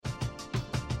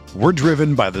We're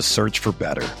driven by the search for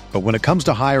better. But when it comes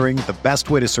to hiring, the best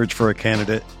way to search for a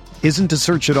candidate isn't to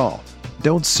search at all.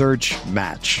 Don't search,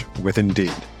 match with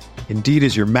Indeed. Indeed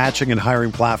is your matching and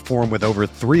hiring platform with over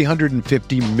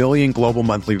 350 million global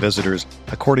monthly visitors,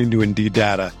 according to Indeed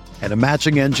data, and a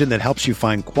matching engine that helps you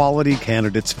find quality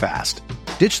candidates fast.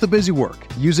 Ditch the busy work.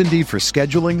 Use Indeed for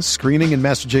scheduling, screening, and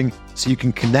messaging so you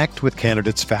can connect with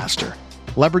candidates faster.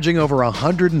 Leveraging over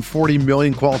 140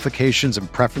 million qualifications and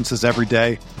preferences every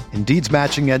day, Indeed's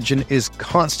matching engine is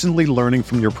constantly learning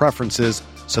from your preferences,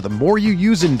 so the more you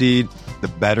use Indeed, the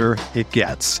better it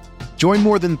gets. Join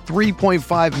more than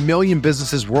 3.5 million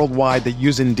businesses worldwide that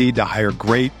use Indeed to hire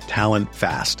great talent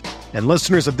fast. And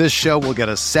listeners of this show will get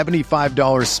a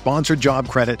 $75 sponsored job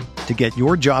credit to get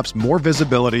your jobs more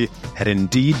visibility at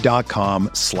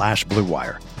Indeed.com/Blue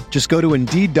Wire. Just go to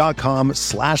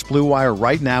Indeed.com/Blue Wire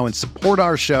right now and support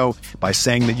our show by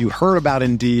saying that you heard about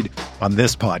Indeed on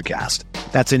this podcast.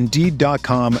 That's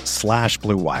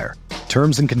Indeed.com/Blue Wire.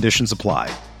 Terms and conditions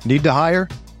apply. Need to hire?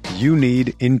 You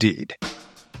need Indeed. Do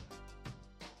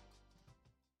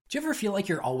you ever feel like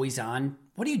you're always on?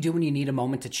 What do you do when you need a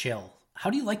moment to chill? How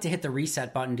do you like to hit the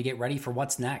reset button to get ready for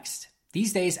what's next?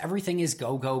 These days, everything is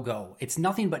go, go, go. It's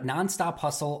nothing but nonstop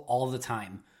hustle all the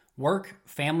time. Work,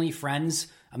 family, friends,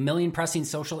 a million pressing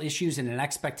social issues, and an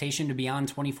expectation to be on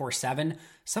 24/7.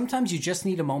 Sometimes you just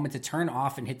need a moment to turn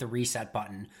off and hit the reset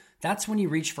button. That's when you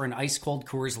reach for an ice-cold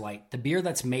Coors Light, the beer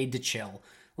that's made to chill.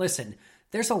 Listen,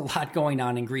 there's a lot going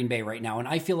on in Green Bay right now, and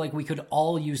I feel like we could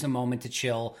all use a moment to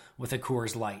chill with a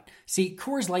Coors Light. See,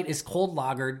 Coors Light is cold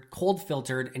lagered, cold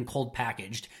filtered, and cold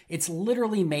packaged. It's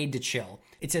literally made to chill.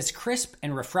 It's as crisp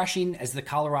and refreshing as the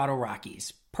Colorado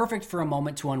Rockies. Perfect for a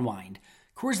moment to unwind.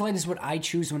 Coors Light is what I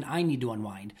choose when I need to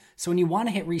unwind. So when you want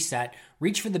to hit reset,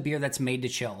 reach for the beer that's made to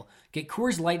chill. Get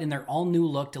Coors Light in their all-new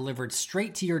look delivered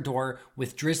straight to your door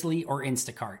with Drizzly or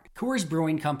Instacart. Coors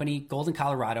Brewing Company, Golden,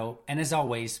 Colorado, and as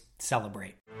always,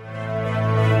 celebrate.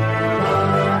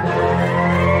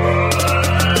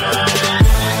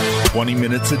 "20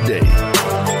 minutes a day,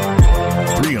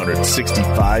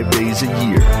 365 days a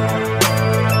year.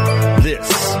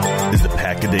 This is the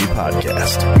Pack-A-Day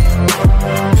Podcast.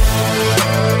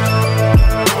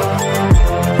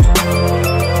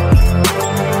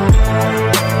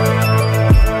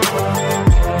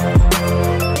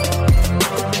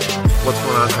 What's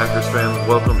going on, Packers fans?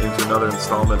 Welcome into another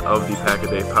installment of the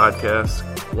Pack-A-Day Podcast.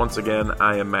 Once again,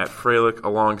 I am Matt Freilich.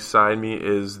 Alongside me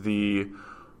is the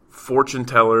fortune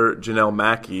teller Janelle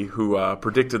Mackey, who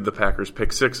predicted the Packers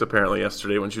pick six apparently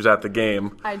yesterday when she was at the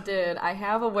game. I did. I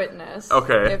have a witness.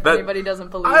 Okay. If anybody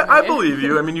doesn't believe me. I believe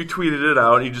you. I mean, you tweeted it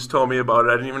out and you just told me about it.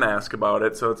 I didn't even ask about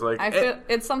it, so it's like... I feel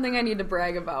it's something I need to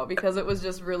brag about because it was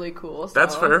just really cool. So.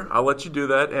 That's fair. I'll let you do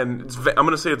that. And I'm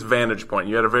going to say it's vantage point.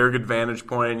 You had a very good vantage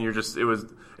point, and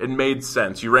it made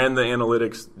sense. You ran the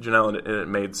analytics, Janelle, and it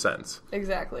made sense.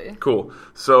 Exactly. Cool.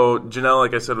 So Janelle,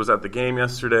 like I said, was at the game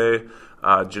yesterday.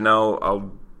 Janelle,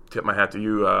 I'll tip my hat to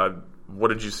you. What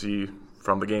did you see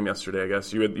from the game yesterday, I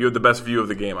guess? You had the best view of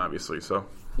the game, obviously. So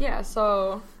yeah,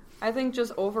 so I think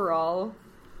just overall,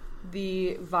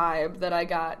 the vibe that I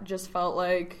got just felt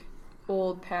like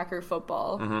old Packer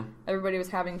football. Mm-hmm. Everybody was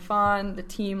having fun. The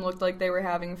team looked like they were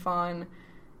having fun.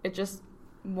 It just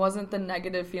wasn't the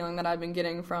negative feeling that I've been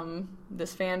getting from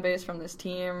this fan base, from this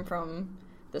team, from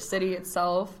the city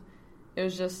itself.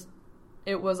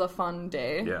 It was a fun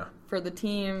day for the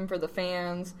team, for the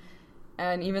fans,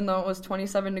 and even though it was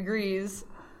 27 degrees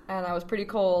and I was pretty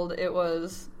cold, it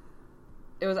was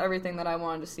everything that I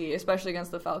wanted to see, especially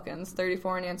against the Falcons.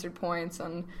 34 unanswered points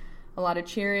and a lot of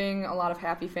cheering, a lot of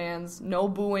happy fans, no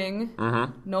booing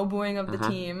of the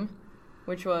team,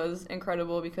 which was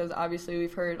incredible because obviously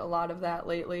we've heard a lot of that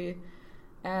lately.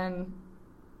 And,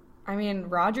 I mean,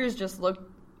 Rodgers just looked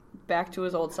back to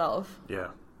his old self. Yeah.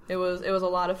 It was a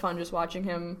lot of fun just watching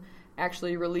him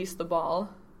actually release the ball.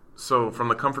 So from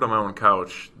the comfort of my own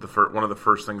couch, one of the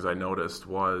first things I noticed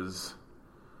was,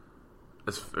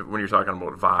 when you're talking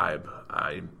about vibe,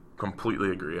 I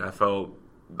completely agree. I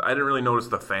didn't really notice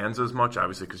the fans as much,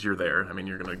 obviously, because you're there. I mean,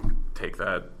 you're going to take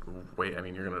that way. I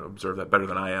mean, you're going to observe that better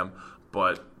than I am.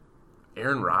 But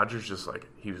Aaron Rodgers, just like,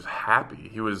 he was happy.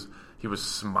 He was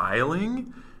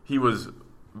smiling. He was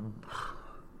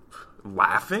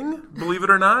laughing, believe it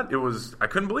or not. I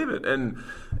couldn't believe it. And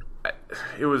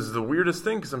it was the weirdest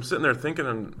thing because I'm sitting there thinking,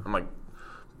 and I'm like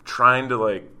trying to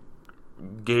like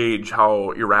gauge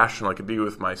how irrational I could be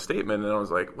with my statement. And I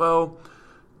was like, well,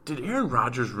 did Aaron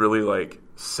Rodgers really like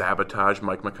sabotage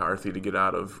Mike McCarthy to get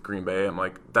out of Green Bay? I'm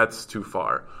like, that's too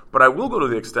far. But I will go to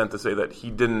the extent to say that he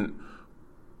didn't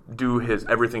do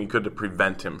everything he could to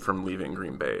prevent him from leaving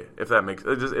Green Bay. If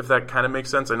that kind of makes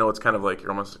sense. I know it's kind of like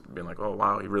you're almost being like, oh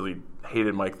wow, he really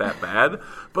hated Mike that bad.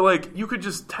 But like you could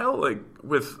just tell, like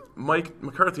with Mike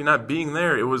McCarthy not being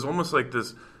there, it was almost like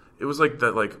this. It was like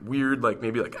that, like weird, like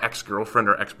maybe like ex-girlfriend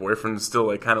or ex-boyfriend still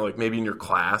like kind of like maybe in your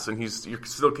class, and you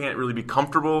still can't really be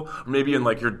comfortable. Or maybe in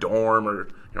like your dorm, or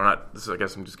not. This is, I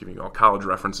guess I'm just giving you all college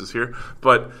references here,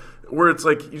 but where it's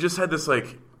like you just had this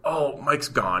like, oh, Mike's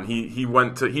gone. He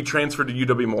transferred to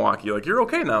UW Milwaukee. Like you're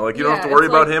okay now. Like you don't have to worry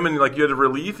about him, and like you had a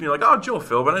relief, and you're like, oh, Joe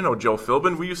Philbin. I know Joe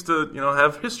Philbin. We used to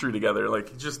have history together.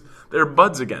 Like just they're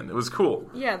buds again. It was cool.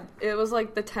 Yeah, it was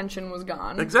like the tension was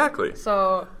gone. Exactly.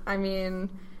 So I mean,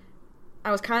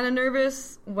 I was kind of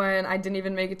nervous when I didn't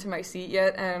even make it to my seat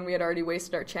yet, and we had already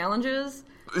wasted our challenges.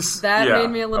 That made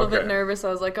me a little bit nervous.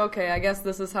 I was like, okay, I guess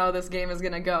this is how this game is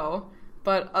going to go.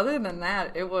 But other than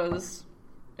that, it was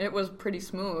pretty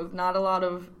smooth. Not a lot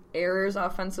of errors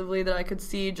offensively that I could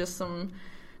see, just some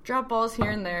drop balls here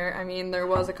and there. I mean, there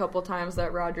was a couple times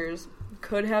that Rodgers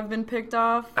could have been picked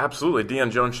off. Absolutely.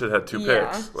 Deion Jones should have had 2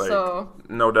 picks. Like, so,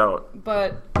 no doubt.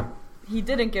 But he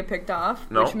didn't get picked off,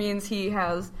 which means he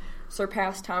has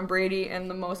surpassed Tom Brady in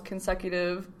the most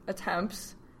consecutive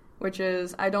attempts, which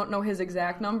is, I don't know his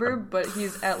exact number, but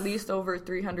he's at least over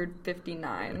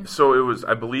 359. So it was,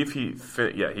 I believe he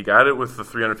got it with the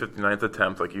 359th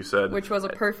attempt, like you said. Which was a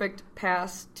perfect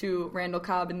pass to Randall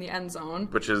Cobb in the end zone.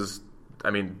 Which is,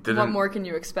 I mean, what more can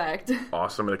you expect?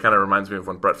 Awesome. And it kind of reminds me of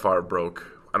when Brett Favre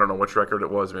broke, I don't know which record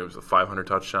it was. Maybe it was the 500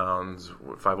 touchdowns,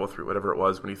 503, whatever it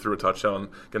was, when he threw a touchdown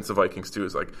against the Vikings too.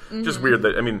 It's like just weird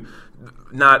that, I mean,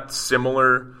 not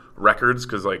similar records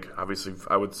because, like, obviously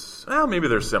I would, maybe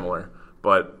they're similar,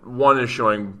 but one is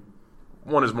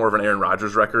more of an Aaron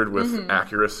Rodgers record with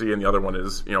accuracy, and the other one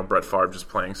is, Brett Favre just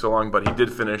playing so long. But he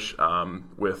did finish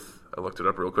with, I looked it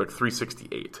up real quick,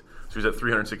 368. So he's at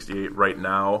 368 right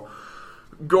now.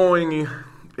 Going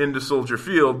into Soldier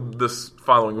Field this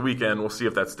following weekend, we'll see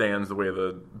if that stands the way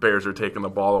the Bears are taking the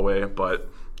ball away. But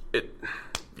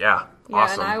awesome.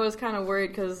 And I was kind of worried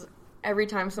because every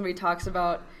time somebody talks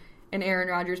about an Aaron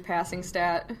Rodgers passing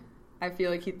stat, I feel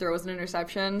like he throws an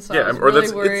interception. So I was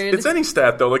really worried. It's any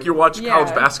stat though. Like you're watching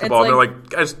college basketball, and they're like,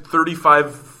 guys,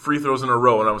 35 free throws in a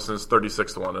row, and all of a sudden it's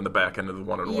 36 to 1 in the back end of the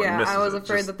 1-on-1. Yeah, I was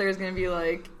afraid that there's going to be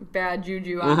like bad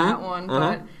juju on that one,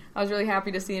 but I was really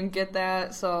happy to see him get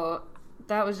that. So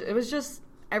it was just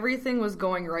everything was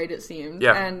going right, it seemed.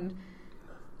 Yeah. And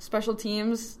special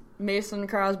teams, Mason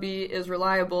Crosby is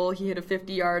reliable. He hit a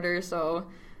 50-yarder, so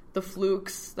the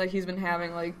flukes that he's been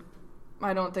having, like,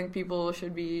 I don't think people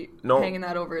should be hanging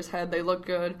that over his head. They look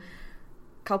good.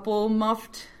 Couple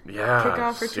muffed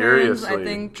kickoff returns. Seriously. I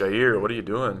think Jair, what are you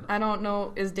doing? I don't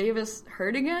know. Is Davis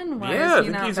hurt again? Why I is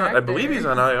he think not back I believe he's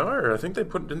on IR. I think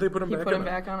didn't they put him back? Put him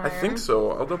back on IR. I think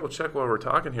so. I'll double check while we're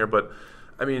talking here. But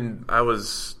I mean, I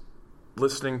was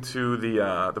listening to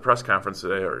the press conference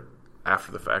today, or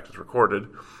after the fact it's recorded,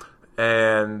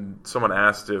 and someone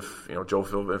asked if Joe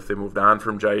Philbin, if they moved on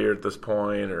from Jair at this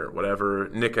point or whatever.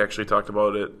 Nick actually talked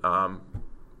about it on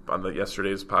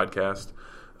yesterday's podcast.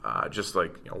 Just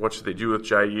like, what should they do with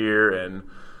Jair? And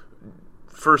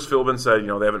first Philbin said,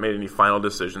 they haven't made any final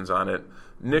decisions on it.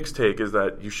 Nick's take is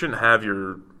that you shouldn't have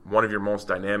one of your most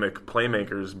dynamic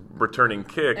playmakers returning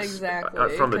kicks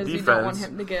from the defense. You don't want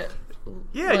him to get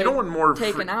you don't want more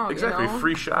taken out. Exactly,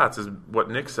 free shots is what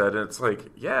Nick said, and it's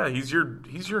like, he's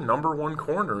your number one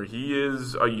corner. He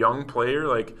is a young player,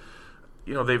 like.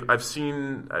 I've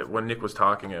seen when Nick was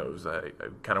talking, I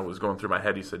kind of was going through my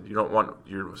head. He said, you don't want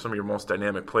some of your most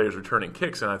dynamic players returning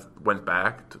kicks. And I went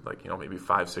back to maybe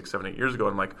 5, 6, 7, 8 years ago.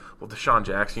 And I'm like, well, Deshaun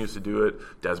Jackson used to do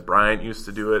it. Des Bryant used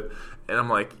to do it. And I'm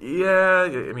like,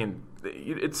 I mean,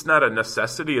 it's not a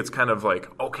necessity. It's kind of like,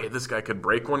 okay, this guy could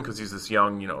break one because he's this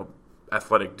young,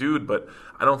 athletic dude, but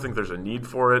I don't think there's a need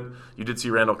for it. You did see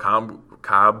Randall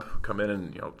Cobb come in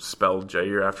and, spell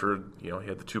Jair after, he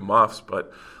had the 2 muffs,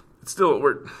 but it's still,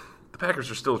 the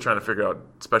Packers are still trying to figure out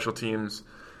special teams.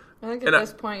 I think at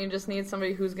this point you just need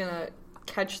somebody who's going to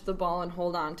catch the ball and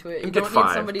hold on to it. And get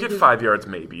 5 yards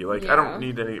maybe. Like, I don't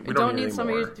need any. We don't need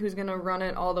somebody more. Who's going to run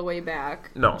it all the way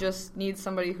back. No. Just need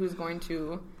somebody who's going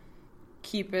to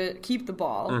keep the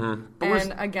ball. Mm-hmm.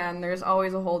 And again, there's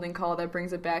always a holding call that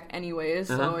brings it back anyways,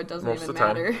 so it doesn't even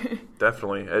matter.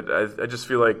 Definitely. I just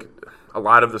feel like a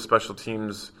lot of the special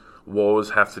teams woes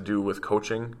have to do with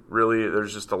coaching, really.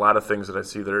 There's just a lot of things that I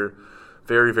see that are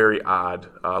very, very odd.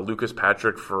 Lucas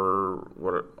Patrick, for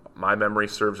what my memory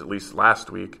serves, at least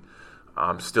last week,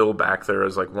 Still back there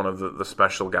as like one of the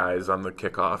special guys on the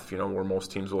kickoff, where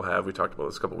most teams will have. We talked about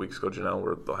this a couple weeks ago, Janelle,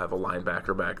 where they'll have a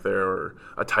linebacker back there or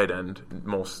a tight end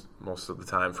most of the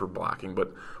time for blocking.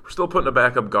 But we're still putting a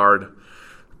backup guard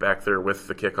back there with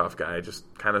the kickoff guy. Just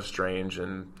kind of strange.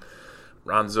 And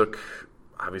Ron Zook,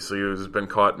 obviously, has been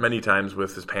caught many times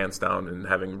with his pants down and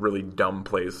having really dumb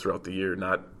plays throughout the year,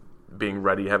 not being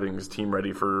ready, having his team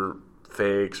ready for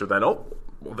fakes, or then,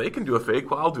 well, they can do a fake,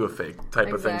 well, I'll do a fake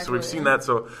type of thing. So we've seen that.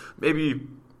 So maybe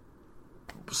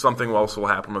something else will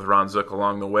happen with Ron Zook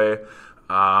along the way.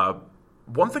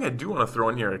 One thing I do want to throw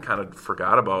in here I kind of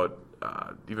forgot about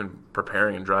even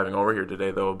preparing and driving over here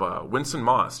today, though, Winston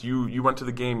Moss. You went to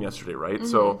the game yesterday, right? Mm-hmm.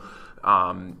 So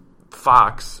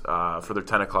Fox, for their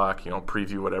 10 o'clock,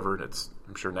 preview, whatever,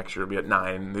 I'm sure next year it'll be at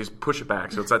 9. They just push it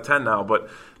back, so it's at 10 now. But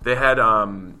they had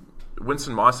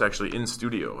Winston Moss actually in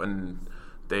studio, and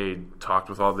they talked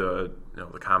with all the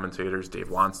the commentators, Dave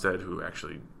Wanstead, who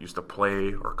actually used to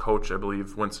play or coach, I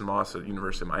believe, Winston Moss at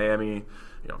University of Miami,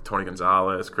 Tony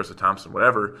Gonzalez, Krista Thompson,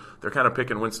 whatever. They're kind of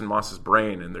picking Winston Moss's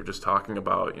brain, and they're just talking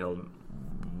about,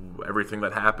 everything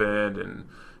that happened, and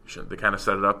they kind of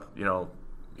set it up, you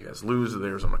guys lose to the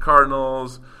Arizona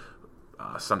Cardinals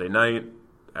Sunday night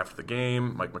after the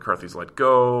game. Mike McCarthy's let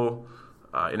go.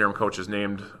 Interim coach is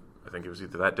named, I think it was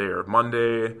either that day or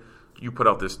Monday. You put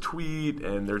out this tweet,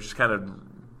 and they're just kind of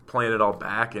playing it all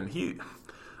back. And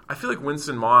I feel like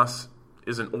Winston Moss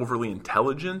isn't overly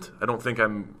intelligent. I don't think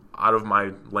I'm out of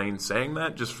my lane saying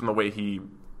that, just from the way he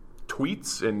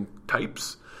tweets and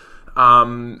types,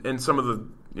 and some of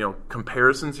the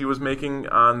comparisons he was making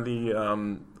on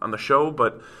the show.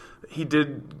 But he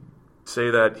did say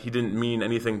that he didn't mean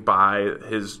anything by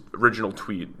his original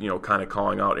tweet, kind of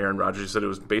calling out Aaron Rodgers. He said it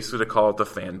was basically to call out the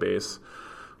fan base,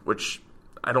 which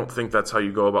I don't think that's how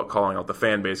you go about calling out the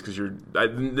fan base, because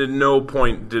at no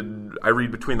point did I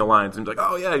read between the lines and be like,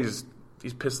 oh yeah, he's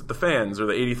pissed at the fans or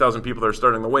the 80,000 people that are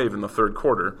starting the wave in the third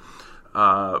quarter.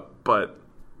 But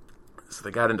so they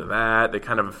got into that. They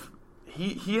kind of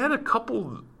he had a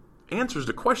couple answers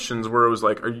to questions where it was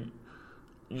like,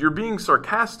 you're being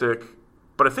sarcastic,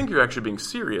 but I think you're actually being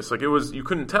serious. Like, it was, you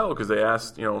couldn't tell, because they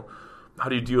asked, how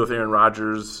do you deal with Aaron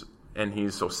Rodgers? And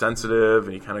he's so sensitive,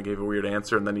 and he kind of gave a weird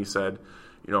answer. And then he said,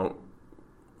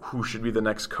 who should be the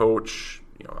next coach?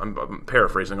 I'm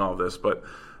paraphrasing all of this,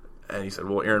 and he said,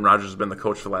 well, Aaron Rodgers has been the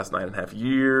coach for the last 9.5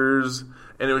 years.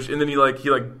 And then he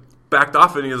backed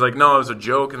off it, and he was like, no, it was a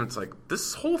joke. And it's like,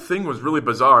 this whole thing was really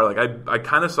bizarre. Like, I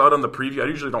kind of saw it on the preview. I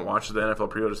usually don't watch the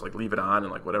NFL preview. I just leave it on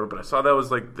and whatever. But I saw that was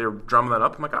they were drumming that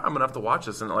up. I'm like, I'm gonna have to watch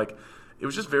this. And it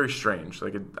was just very strange.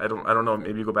 I don't know.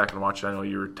 Maybe you go back and watch it. I know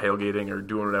you were tailgating or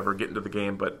doing whatever, getting to the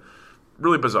game, but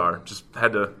really bizarre. Just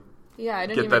had to. Yeah, I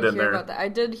didn't even hear about that. I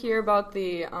did hear about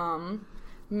the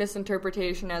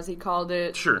misinterpretation, as he called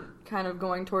it. Sure. Kind of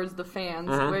going towards the fans,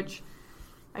 which,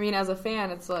 I mean, as a fan,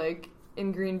 it's like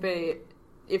in Green Bay,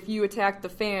 if you attack the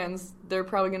fans, they're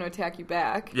probably going to attack you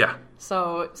back. Yeah.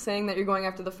 So saying that you're going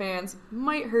after the fans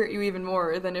might hurt you even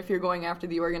more than if you're going after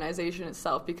the organization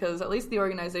itself, because at least the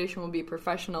organization will be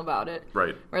professional about it.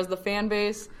 Right. Whereas the fan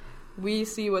base, we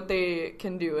see what they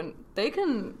can do, and they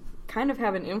can kind of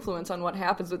have an influence on what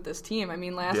happens with this team. I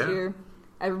mean, last year,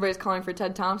 everybody's calling for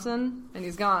Ted Thompson, and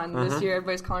he's gone. This year,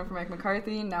 everybody's calling for Mike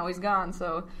McCarthy, and now he's gone.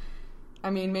 So, I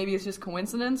mean, maybe it's just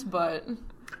coincidence, but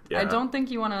I don't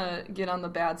think you want to get on the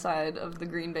bad side of the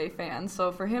Green Bay fans.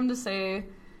 So for him to say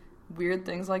weird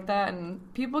things like that,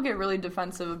 and people get really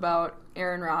defensive about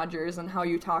Aaron Rodgers and how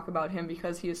you talk about him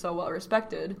because he is so well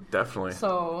respected. Definitely.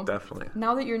 So definitely.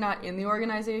 Now that you're not in the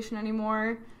organization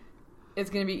anymore, it's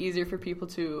going to be easier for people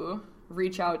to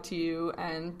reach out to you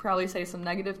and probably say some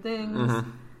negative things.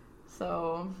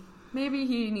 So maybe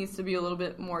he needs to be a little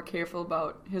bit more careful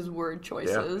about his word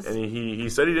choices. Yeah, and he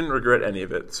said he didn't regret any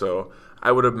of it. So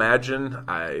I would imagine,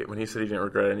 when he said he didn't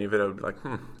regret any of it, I would be like,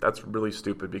 that's really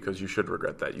stupid, because you should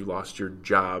regret that. You lost your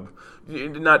job.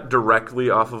 Not directly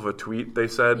off of a tweet, they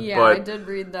said. Yeah, but, I did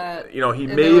read that. He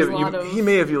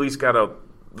may have at least got out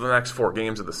the next 4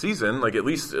 games of the season. Like, at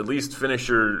least finish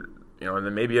your, and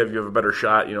then maybe you have a better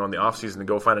shot, in the offseason to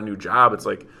go find a new job. It's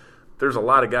like, there's a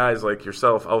lot of guys like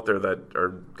yourself out there that are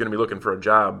going to be looking for a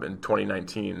job in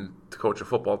 2019 to coach a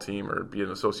football team or be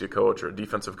an associate coach or a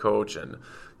defensive coach, and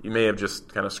you may have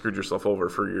just kind of screwed yourself over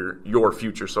for your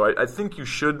future. So I think you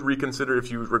should reconsider if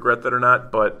you regret that or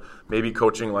not, but maybe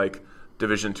coaching like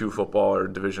Division II football or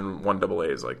Division I AA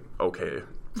is okay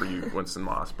for you, Winston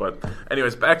Moss. But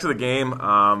anyways, back to the game.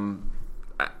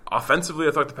 Offensively,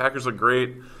 I thought the Packers looked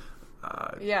great.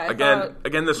 Again,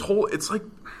 it's like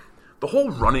the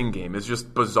whole running game is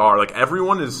just bizarre. Like,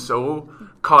 everyone is so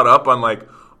caught up on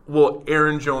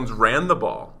Aaron Jones ran the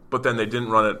ball. but then they didn't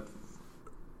run it.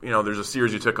 There's a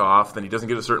series you took off, then he doesn't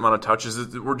get a certain amount of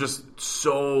touches. We're just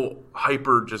so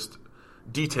hyper just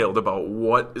detailed about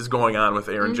what is going on with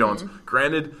Aaron Jones.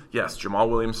 Granted, yes, Jamal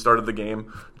Williams started the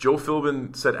game. Joe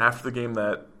Philbin said after the game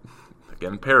that,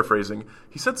 again, paraphrasing,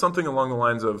 he said something along the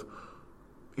lines of,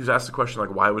 he was asked a question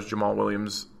like, why was Jamal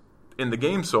Williams in the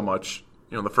game so much,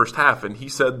 the first half? And he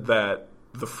said that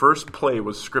the first play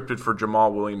was scripted for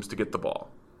Jamal Williams to get the ball.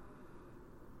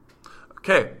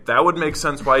 Okay, that would make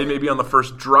sense why he may be on the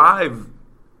first drive,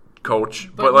 coach,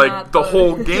 but like the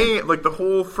whole game, like the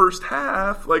whole first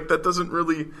half, like that doesn't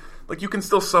really, like you can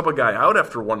still sub a guy out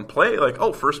after one play, like,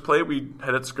 oh, first play we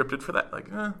had it scripted for that, like,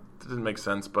 it didn't make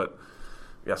sense. But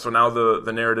yeah, so now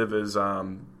the narrative is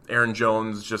Aaron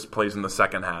Jones just plays in the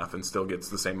second half and still gets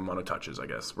the same amount of touches, I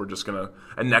guess. We're just gonna,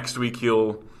 and next week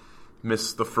he'll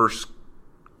miss the first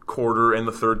quarter and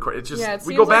the third quarter. It's just,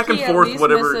 we go back and forth,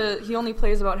 whatever. He only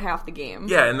plays about half the game.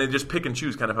 Yeah, and they just pick and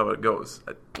choose kind of how it goes.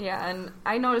 Yeah, and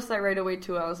I noticed that right away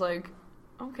too. I was like,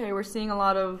 okay, we're seeing a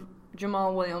lot of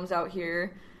Jamal Williams out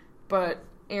here, but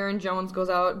Aaron Jones goes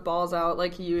out, balls out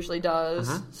like he usually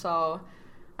does. So,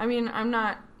 I mean, I'm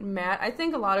not mad. I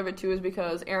think a lot of it too is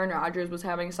because Aaron Rodgers was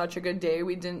having such a good day.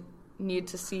 We didn't need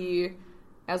to see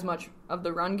as much of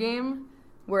the run game.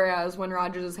 Whereas when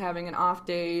Rodgers is having an off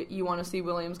day, you want to see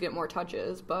Williams get more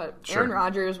touches. But Aaron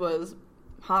Rodgers was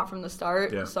hot from the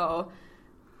start, so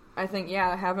I think,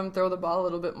 have him throw the ball a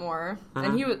little bit more.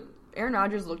 And Aaron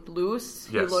Rodgers looked loose.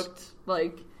 Yes. He looked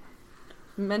like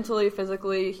mentally,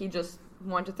 physically, he just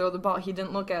wanted to throw the ball. He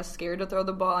didn't look as scared to throw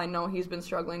the ball. I know he's been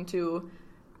struggling to,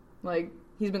 like,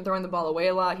 he's been throwing the ball away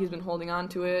a lot. He's been holding on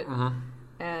to it.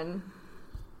 And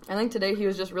I think today he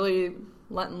was just really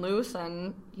letting loose,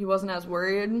 and he wasn't as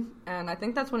worried. And I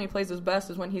think that's when he plays his best,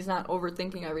 is when he's not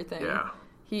overthinking everything. Yeah.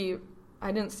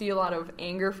 I didn't see a lot of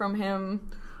anger from him,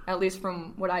 at least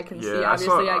from what I can see.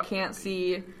 Obviously, I can't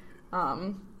see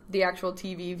the actual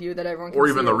TV view that everyone can see. Or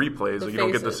even the replays. You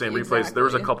don't get the same replays. Exactly. There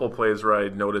was a couple plays where I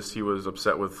noticed he was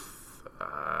upset with,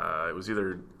 it was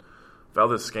either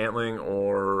Valdez-Scantling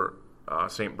or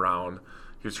St. Brown.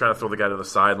 He was trying to throw the guy to the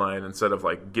sideline. Instead of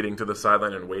like getting to the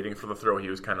sideline and waiting for the throw, he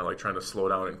was kind of like trying to slow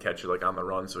down and catch it like on the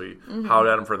run. So he hollered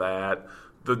at him for that.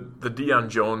 The Deion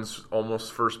Jones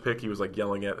almost first pick, he was like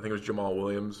yelling at, I think it was Jamal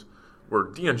Williams, where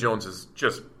Deion Jones is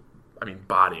just,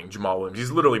 bodying Jamal Williams.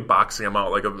 He's literally boxing him out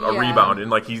like a rebound,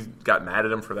 and like he got mad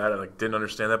at him for that. I like didn't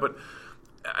understand that, but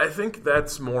I think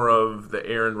that's more of the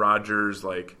Aaron Rodgers,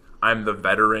 like, I'm the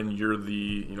veteran, you're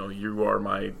the, you are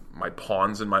my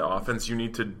pawns in my offense. You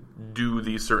need to do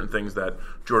these certain things that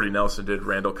Jordy Nelson did,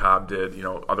 Randall Cobb did,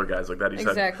 other guys like that.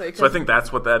 Exactly. So I think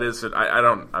that's what that is.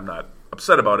 I'm not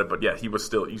upset about it, but yeah, he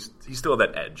still had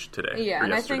that edge today. Yeah, and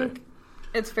yesterday. I think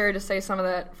it's fair to say some of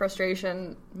that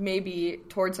frustration may be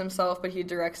towards himself, but he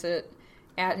directs it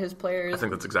at his players. I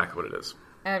think that's exactly what it is.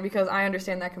 And because I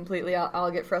understand that completely,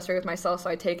 I'll get frustrated with myself, so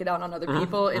I take it out on other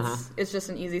people. It's just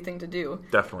an easy thing to do.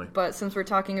 Definitely. But since we're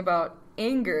talking about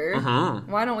anger,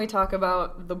 why don't we talk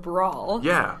about the brawl?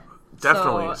 Yeah,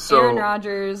 definitely. So Aaron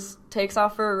Rodgers takes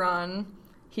off for a run.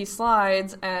 He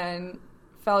slides, and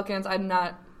Falcons, I'm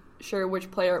not sure which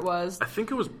player it was. I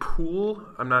think it was Poole.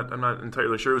 I'm not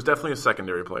entirely sure. It was definitely a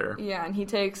secondary player. Yeah, and he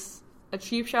takes a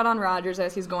cheap shot on Rodgers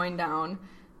as he's going down,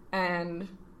 and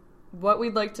what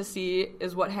we'd like to see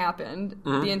is what happened.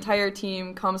 The entire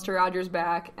team comes to Rodgers'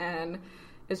 back, and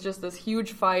it's just this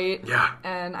huge fight. Yeah.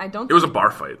 And I don't think... It was a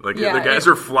bar fight. Like, the guys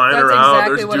are flying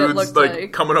around. Exactly There's dudes,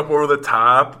 like, coming up over the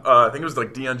top. I think it was,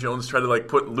 like, Deion Jones tried to, like,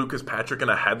 put Lucas Patrick in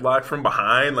a headlock from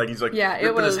behind. Like, he's, like,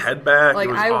 whipping his head back. Like,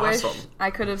 it was awesome. Wish I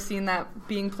could have seen that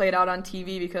being played out on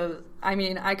TV because,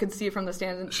 I could see it from the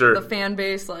stands. Sure. The fan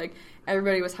base, like...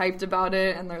 Everybody was hyped about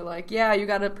it, and they're like, yeah, you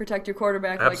got to protect your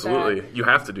quarterback Absolutely. like that. You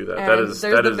have to do that. And there's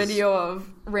the video of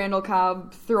Randall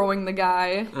Cobb throwing the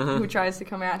guy who tries to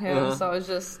come at him. So it's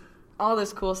just all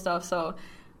this cool stuff. So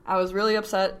I was really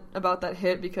upset about that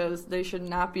hit because they should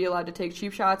not be allowed to take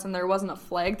cheap shots, and there wasn't a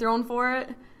flag thrown for it.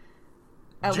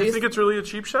 Do you think it's really a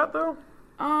cheap shot, though?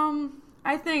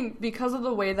 I think because of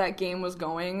the way that game was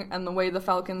going and the way the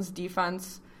Falcons'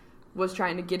 defense was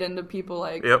trying to get into people,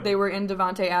 like, they were in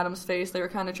Devontae Adams' face. They were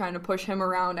kind of trying to push him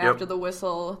around after the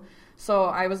whistle. So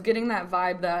I was getting that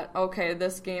vibe that, okay,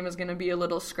 this game is going to be a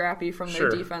little scrappy from their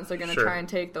defense. They're going to try and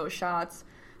take those shots.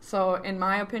 So in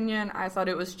my opinion, I thought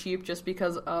it was cheap just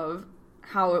because of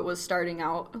how it was starting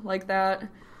out like that.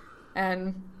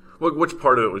 And Which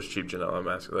part of it was cheap, Janelle? I'm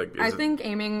asking. Like, I think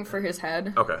aiming for his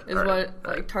head. Okay, is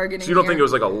what targeting. So you don't think it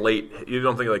was like a late? You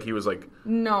don't think like he was like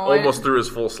almost through his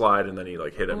full slide and then he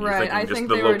like hit him? Right. You're thinking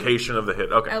just the location of the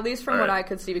hit. Okay. At least from what I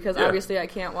could see, because obviously I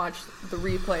can't watch the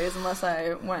replays unless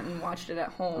I went and watched it at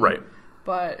home. Right.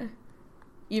 But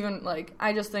even like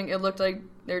I just think it looked like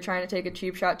they were trying to take a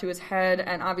cheap shot to his head,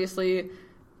 and obviously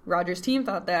Rodgers' team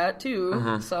thought that too.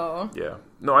 Mm-hmm. So yeah.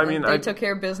 No, I mean they took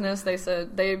care of business. They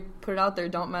said they put it out there,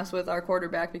 don't mess with our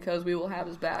quarterback because we will have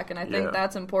his back. And I think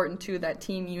that's important too, that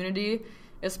team unity,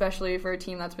 especially for a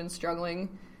team that's been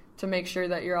struggling, to make sure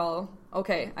that you're all,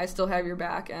 okay, I still have your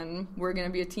back and we're going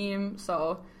to be a team.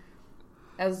 So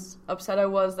as upset I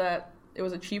was that it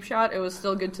was a cheap shot, it was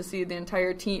still good to see the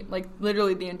entire team, like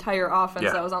literally the entire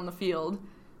offense that was on the field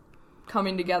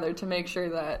coming together to make sure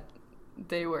that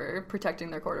they were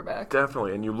protecting their quarterback.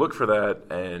 Definitely, and you look for that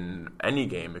in any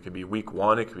game. It could be week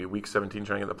 1, it could be week 17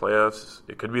 trying to get the playoffs,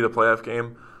 it could be the playoff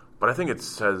game, but I think it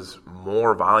says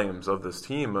more volumes of this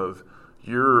team of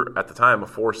you're, at the time, a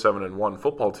 4-7-1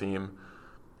 football team,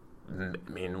 I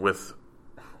mean, with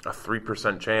a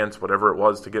 3% chance, whatever it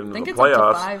was, to get into the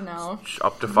playoffs. Up to 5 now.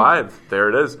 Up to 5, there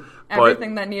it is.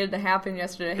 Everything that needed to happen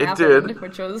yesterday happened,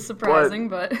 which was surprising,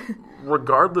 but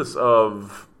regardless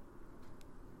of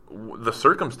the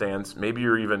circumstance, maybe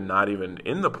you're even not even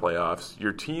in the playoffs,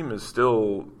 your team is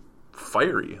still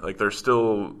fiery. Like, they're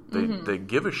still, they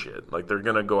give a shit. Like, they're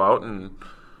going to go out and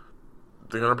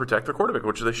they're going to protect their quarterback,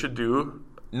 which they should do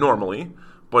normally.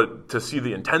 But to see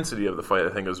the intensity of the fight, I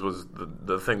think was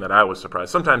the thing that I was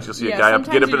surprised. Sometimes you'll see a guy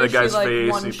get up in a guy's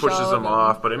face, he pushes him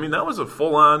off. But, I mean, that was a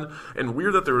full-on, and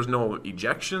weird that there was no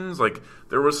ejections. Like,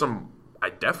 there was some, I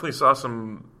definitely saw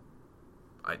some,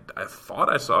 I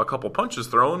thought I saw a couple punches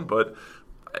thrown, but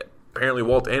apparently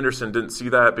Walt Anderson didn't see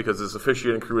that because his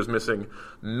officiating crew was missing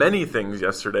many things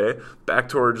yesterday. Back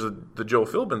towards the Joe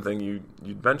Philbin thing you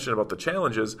mentioned about the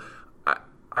challenges,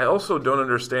 I also don't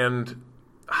understand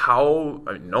how,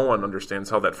 I mean, no one understands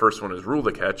how that first one is ruled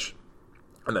a catch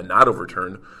and then not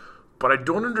overturned, but I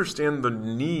don't understand the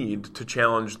need to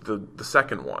challenge the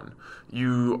second one.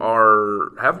 You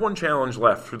have one challenge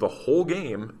left through the whole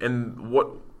game, and what,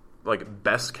 like,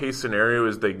 best case scenario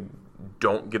is they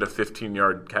don't get a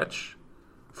 15-yard catch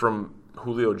from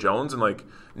Julio Jones. And, like,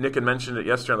 Nick had mentioned it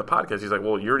yesterday on the podcast. He's like,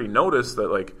 well, you already noticed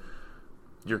that, like,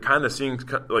 you're kind of seeing,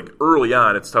 like, early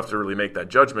on, it's tough to really make that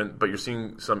judgment, but you're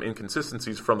seeing some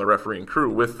inconsistencies from the refereeing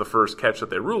crew with the first catch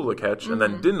that they ruled a catch and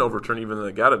then didn't overturn, even though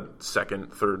they got a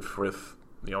second, third, fifth,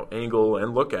 angle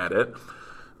and look at it.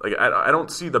 Like, I don't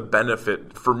see the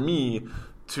benefit for me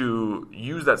to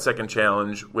use that second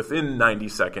challenge within 90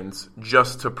 seconds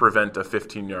just to prevent a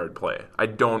 15-yard play. I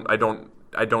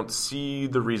don't see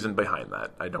the reason behind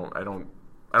that. I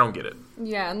don't get it.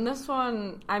 Yeah, and this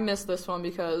one, I missed this one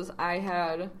because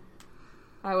I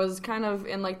was kind of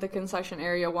in, like, the concession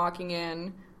area walking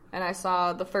in, and I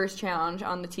saw the first challenge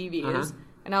on the TVs,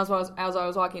 and as I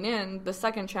was walking in, the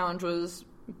second challenge was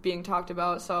being talked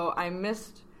about, so I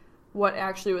missed what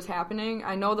actually was happening.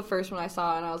 I know the first one I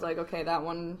saw, and I was like, okay, that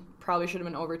one probably should have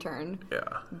been overturned.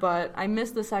 Yeah. But I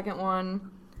missed the second one,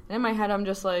 and in my head I'm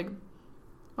just like,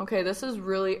 okay, this is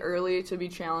really early to be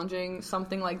challenging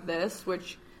something like this,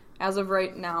 which as of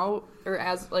right now, or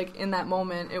as, like, in that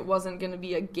moment, it wasn't going to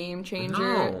be a game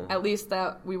changer, at least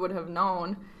that we would have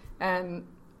known. And,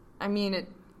 I mean,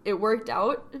 it worked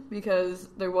out because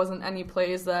there wasn't any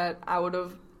plays that I would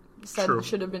have said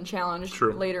should have been challenged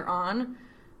later on.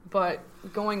 But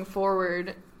going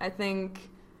forward, I think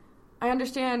I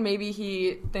understand maybe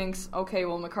he thinks, okay,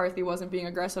 well, McCarthy wasn't being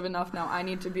aggressive enough. Now I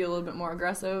need to be a little bit more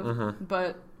aggressive.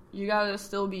 But you got to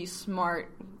still be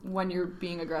smart when you're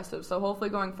being aggressive. So hopefully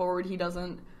going forward he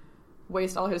doesn't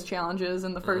waste all his challenges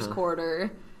in the first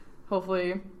quarter.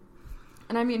 Hopefully.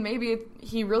 And, I mean, maybe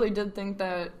he really did think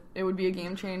that it would be a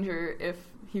game changer if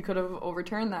he could have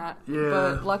overturned that. Yeah.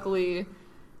 But luckily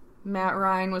Matt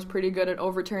Ryan was pretty good at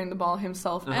overturning the ball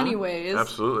himself anyways.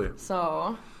 Absolutely.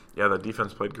 So. Yeah, the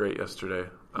defense played great yesterday.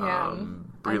 Yeah.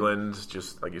 Breland,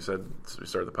 just like you said, we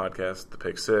started the podcast, the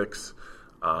pick six,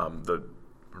 the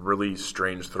really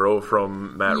strange throw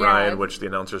from Matt Ryan, which the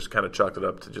announcers kind of chalked it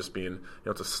up to just being,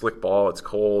 it's a slick ball, it's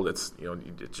cold, it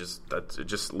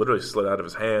just literally slid out of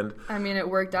his hand. I mean, it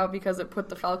worked out because it put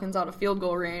the Falcons out of field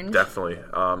goal range. Definitely.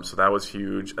 So that was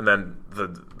huge. And then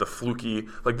the fluky,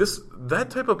 like that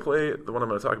type of play, the one I'm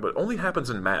going to talk about, only happens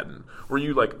in Madden, where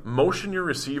you, like, motion your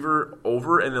receiver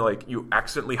over and then, like, you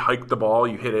accidentally hike the ball,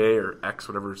 you hit A or X,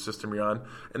 whatever system you're on,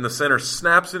 and the center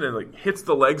snaps it and, like, hits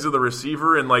the legs of the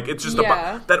receiver, and, like, it's just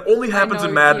That only happens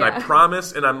in Madden, yeah. I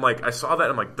promise. And I'm like, I saw that,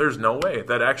 and I'm like, there's no way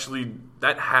that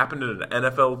happened in an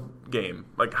NFL game.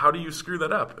 Like, how do you screw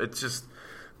that up? It's just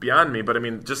beyond me. But I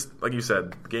mean, just like you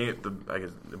said,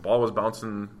 the ball was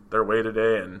bouncing their way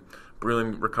today, and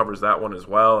Breeland recovers that one as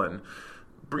well. And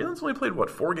Breeland's only played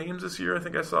 4 games this year? I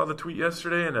think I saw the tweet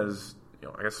yesterday, and as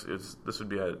I guess that'd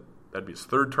be his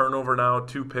 3rd turnover now,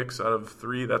 2 picks out of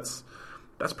 3. That's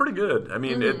pretty good. I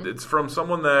mean, it's from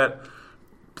someone that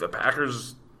the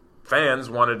Packers fans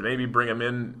wanted to maybe bring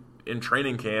him in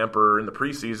training camp or in the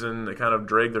preseason. They kind of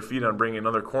dragged their feet on bringing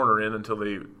another corner in until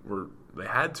they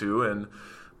had to, and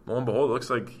lo and behold, it looks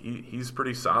like he's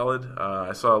pretty solid.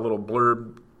 I saw a little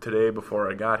blurb today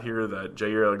before I got here that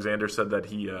Jair Alexander said that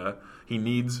he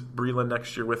needs Breeland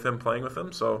next year with him, playing with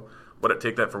him. So what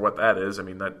take that for what that is. I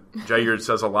mean, that Jair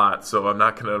says a lot, so I'm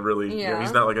not going to really.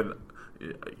 He's not like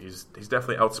he's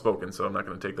definitely outspoken, so I'm not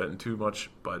going to take that in too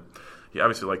much. But he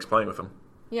obviously likes playing with him.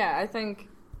 Yeah, I think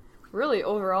really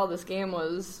overall this game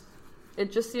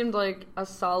it just seemed like a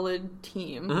solid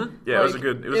team. Mm-hmm. Yeah, like,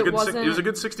 it was a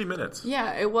good 60 minutes.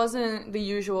 Yeah, it wasn't the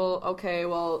usual, okay,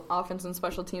 well, offense and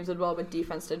special teams did well, but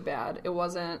defense did bad. It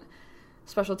wasn't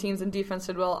special teams and defense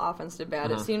did well, offense did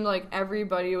bad. Mm-hmm. It seemed like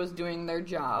everybody was doing their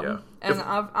job. Yeah. And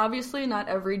obviously not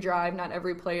every drive, not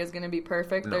every play is going to be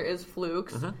perfect. No. There is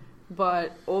flukes. Mm-hmm.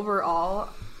 But overall,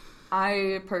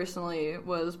 I personally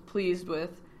was pleased with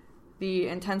the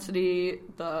intensity,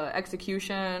 the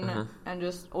execution, mm-hmm. and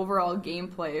just overall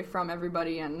gameplay from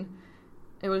everybody. And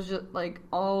it was just like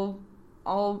all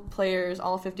players,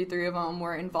 all 53 of them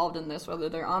were involved in this, whether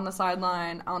they're on the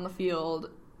sideline, on the field.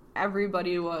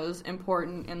 Everybody was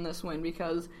important in this win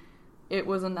because it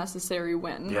was a necessary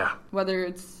win. Yeah. Whether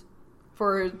it's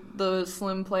for the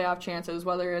slim playoff chances,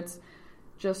 whether it's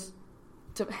just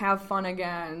to have fun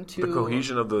again. The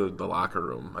cohesion of the locker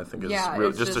room, I think, is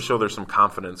really just to show there's some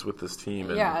confidence with this team.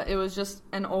 And it was just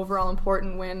an overall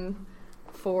important win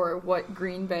for what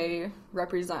Green Bay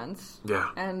represents. Yeah.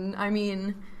 And, I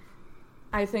mean,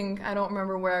 I don't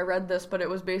remember where I read this, but it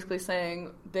was basically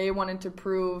saying they wanted to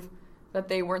prove that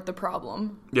they weren't the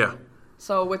problem. Yeah.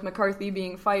 So with McCarthy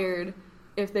being fired,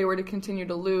 if they were to continue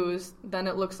to lose, then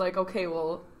it looks like, okay,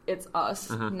 well, it's us,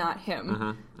 mm-hmm. not him. Mm-hmm.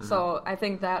 Mm-hmm. So I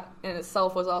think that in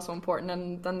itself was also important.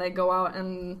 And then they go out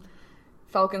and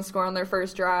Falcons score on their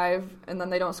first drive, and then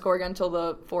they don't score again until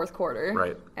the fourth quarter.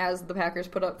 Right. As the Packers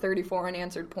put up 34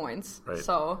 unanswered points. Right.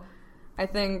 So I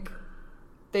think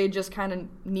they just kind of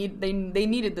they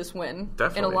needed this win.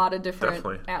 Definitely. In a lot of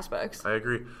different aspects. I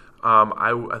agree.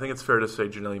 I think it's fair to say,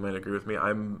 Janelle, you might agree with me,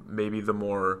 I'm maybe the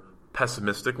more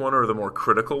pessimistic one or the more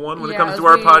critical one when it comes to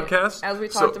our podcast. As we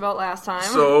talked about last time.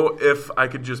 So if I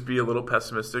could just be a little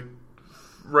pessimistic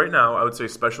right now, I would say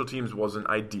special teams wasn't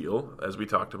ideal, as we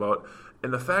talked about.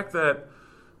 And the fact that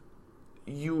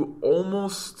you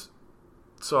almost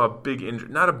saw a big injury,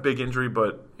 not a big injury,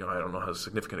 but I don't know how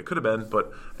significant it could have been,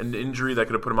 but an injury that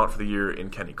could have put him out for the year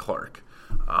in Kenny Clark.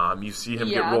 You see him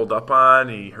get rolled up on.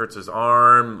 He hurts his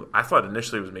arm. I thought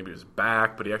initially it was maybe his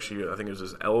back, but I think it was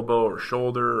his elbow or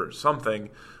shoulder or something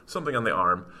on the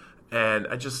arm. And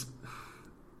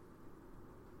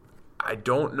I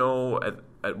don't know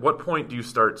at what point do you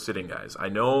start sitting guys? I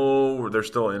know they're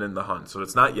still in the hunt, so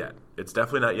it's not yet. It's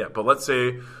definitely not yet. But let's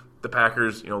say the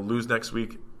Packers, lose next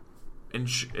week in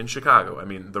Chicago. I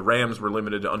mean, the Rams were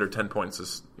limited to under 10 points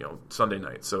this Sunday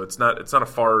night, so it's not a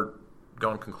far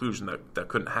gone conclusion that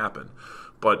couldn't happen.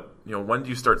 But when do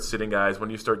you start sitting guys? When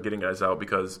do you start getting guys out?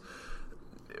 Because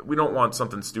we don't want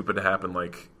something stupid to happen,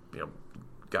 like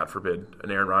God forbid, an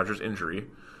Aaron Rodgers injury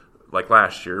like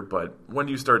last year. But when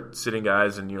do you start sitting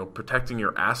guys and protecting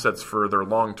your assets for their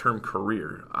long-term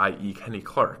career, i.e. Kenny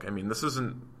Clark? I mean, this is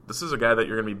a guy that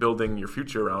you're going to be building your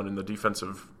future around in the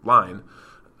defensive line,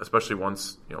 especially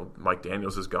once Mike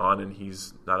Daniels is gone and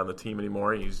he's not on the team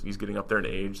anymore. He's getting up there in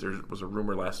age. There was a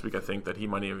rumor last week, I think, that he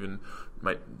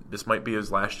this might be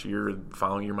his last year. The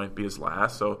following year might be his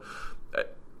last. So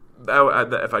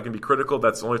if I can be critical,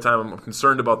 that's the only time I'm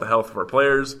concerned about the health of our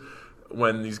players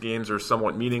when these games are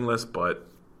somewhat meaningless. But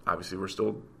obviously,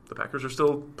 the Packers are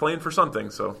still playing for something.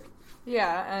 So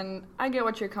yeah, and I get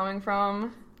what you're coming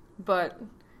from, but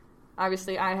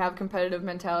obviously, I have competitive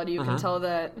mentality. You mm-hmm. can tell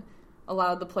that. A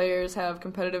lot of the players have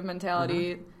competitive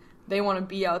mentality. Mm-hmm. They want to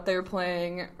be out there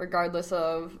playing regardless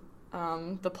of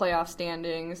the playoff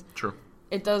standings. True.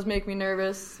 It does make me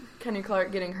nervous, Kenny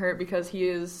Clark getting hurt, because he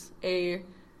is a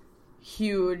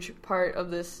huge part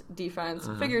of this defense,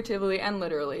 mm-hmm. figuratively and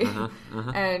literally. Mm-hmm.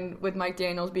 Mm-hmm. And with Mike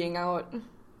Daniels being out,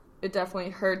 it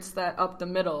definitely hurts that up the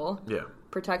middle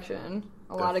protection.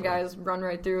 A lot of guys run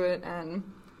right through it, and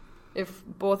if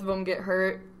both of them get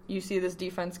hurt, you see this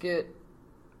defense get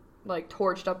like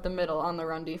torched up the middle on the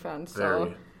run defense.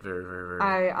 Very, very, very.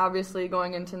 I obviously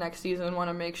going into next season want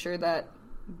to make sure that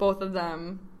both of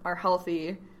them are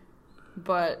healthy,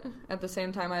 but at the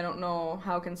same time I don't know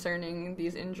how concerning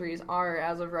these injuries are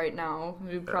as of right now.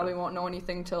 We probably won't know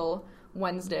anything till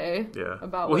Wednesday. Yeah.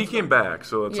 About well, he came back,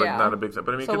 so it's like not a big thing.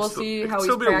 But I mean, so we'll see how it could he's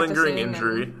still be a lingering practicing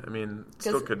injury. I mean, it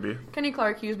still could be. Kenny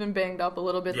Clark, he's been banged up a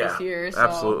little bit this year. So,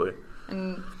 absolutely.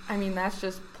 And I mean, that's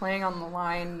just playing on the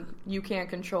line. You can't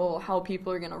control how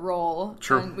people are going to roll.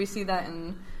 True. And we see that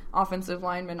in offensive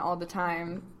linemen all the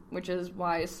time, which is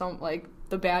why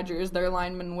the Badgers, their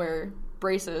linemen wear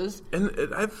braces.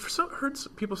 And I've heard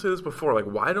people say this before. Like,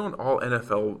 why don't all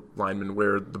NFL linemen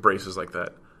wear the braces like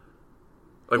that?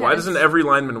 Like, why doesn't every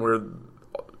lineman wear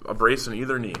a brace in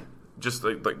either knee? Just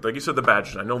like you said, the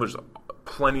Badgers. I know there's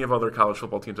plenty of other college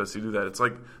football teams that see do that. It's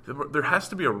like there has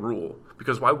to be a rule,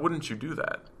 because why wouldn't you do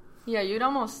that? Yeah, you'd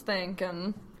almost think,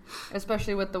 and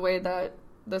especially with the way that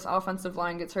this offensive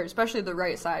line gets hurt, especially the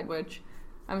right side, which,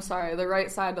 I'm sorry, the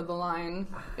right side of the line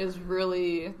is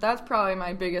really, that's probably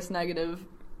my biggest negative,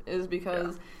 is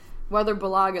because whether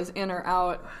Balaga's in or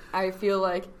out, I feel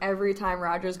like every time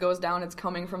Rodgers goes down, it's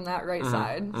coming from that right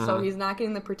side. So he's not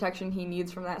getting the protection he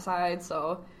needs from that side.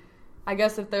 So I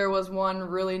guess if there was one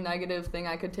really negative thing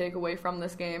I could take away from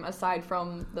this game, aside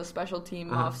from the special team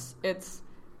muffs, it's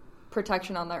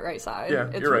protection on that right side. Yeah,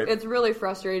 you're right. It's really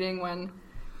frustrating when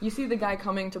you see the guy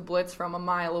coming to blitz from a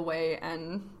mile away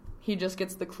and he just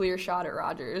gets the clear shot at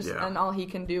Rodgers, and all he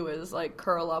can do is like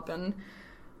curl up and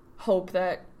hope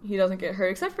that he doesn't get hurt,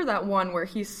 except for that one where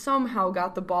he somehow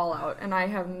got the ball out, and I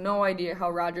have no idea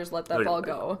how Rodgers let that ball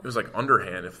go. It was like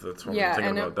underhand, if that's what I'm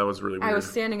thinking about. That was really weird. I was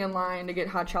standing in line to get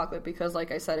hot chocolate because,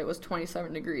 like I said, it was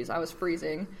 27 degrees. I was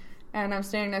freezing, and I'm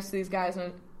standing next to these guys,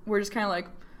 and we're just kind of like,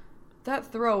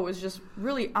 that throw was just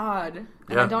really odd,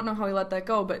 and I don't know how he let that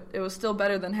go, but it was still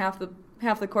better than half the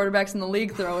quarterbacks in the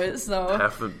league throw it. So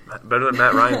better than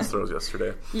Matt Ryan's throws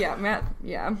yesterday. Yeah, Matt.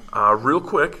 Yeah. Real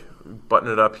quick,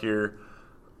 button it up here.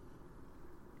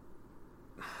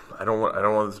 I don't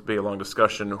want this to be a long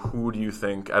discussion. Who do you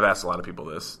think? I've asked a lot of people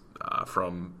this,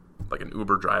 from like an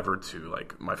Uber driver to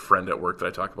like my friend at work that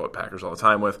I talk about Packers all the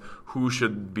time with. Who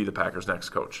should be the Packers' next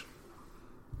coach?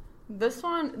 This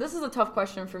is a tough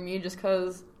question for me just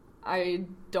because I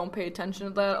don't pay attention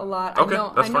to that a lot. Okay,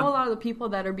 I know a lot of the people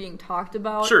that are being talked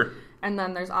about. Sure. And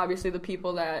then there's obviously the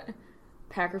people that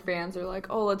Packer fans are like,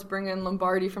 oh, let's bring in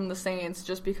Lombardi from the Saints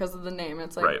just because of the name.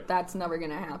 It's like, that's never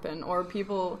going to happen. Or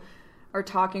people are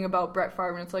talking about Brett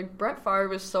Favre, and it's like, Brett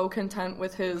Favre is so content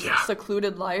with his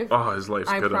secluded life. Oh, his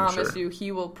life's good, I promise I'm sure. you,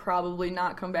 he will probably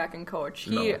not come back and coach.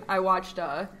 No.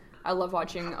 I love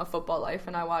watching A Football Life,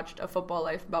 and I watched A Football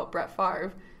Life about Brett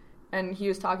Favre, and he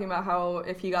was talking about how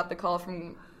if he got the call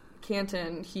from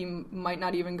Canton, he might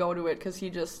not even go to it because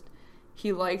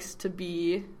he likes to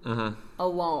be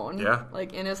alone,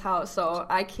 like in his house. So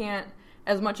I can't,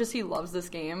 as much as he loves this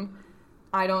game,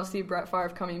 I don't see Brett Favre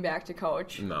coming back to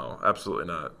coach. No, absolutely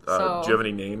not. Do you have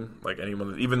any name, like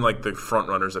anyone, even like the front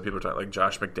runners that people are talking, like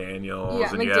Josh McDaniels? Yeah,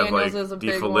 and McDaniels you have like is a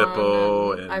big DiFilippo,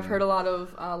 one. And I've heard a lot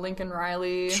of Lincoln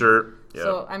Riley. Sure. Yeah.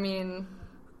 So, I mean,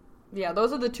 yeah,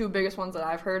 those are the two biggest ones that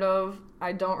I've heard of.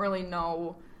 I don't really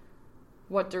know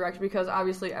what direction, because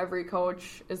obviously every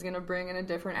coach is going to bring in a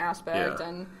different aspect. Yeah.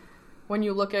 And when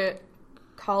you look at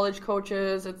college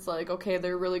coaches, it's like, okay,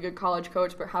 they're a really good college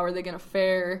coach, but how are they going to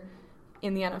fare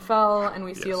in the NFL? And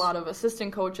we see a lot of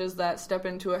assistant coaches that step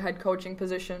into a head coaching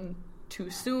position too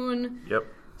soon. Yep.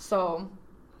 So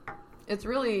it's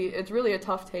really a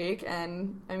tough take,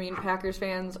 and I mean, Packers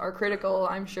fans are critical.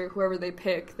 I'm sure whoever they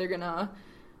pick, they're gonna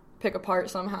pick apart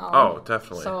somehow. Oh,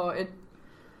 definitely. So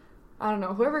I don't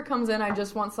know. Whoever comes in, I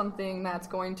just want something that's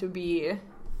going to be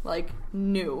like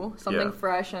new, something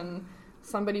fresh, and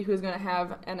somebody who's going to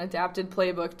have an adapted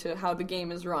playbook to how the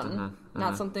game is run,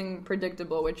 not something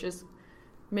predictable, which is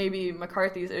maybe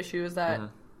McCarthy's issue, is that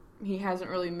he hasn't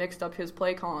really mixed up his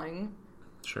play calling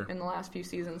in the last few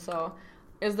seasons. So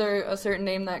is there a certain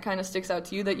name that kind of sticks out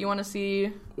to you that you want to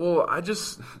see? Well,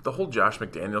 the whole Josh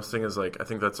McDaniels thing is like, I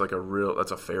think that's like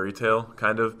that's a fairy tale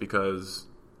kind of, because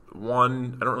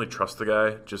one, I don't really trust the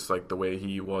guy, just like the way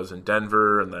he was in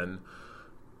Denver, and then,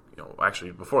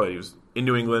 actually before that he was in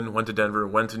New England, went to Denver,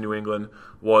 went to New England,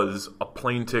 was a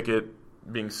plane ticket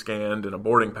being scanned and a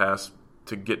boarding pass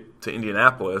to get to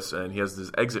Indianapolis, and he has this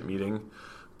exit meeting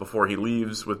before he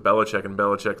leaves with Belichick, and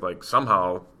Belichick like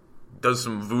somehow does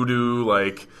some voodoo,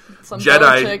 like some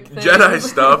Jedi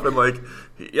stuff, and like,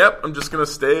 yep, I'm just gonna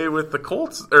stay with the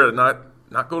Colts, or not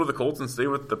go to the Colts and stay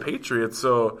with the Patriots.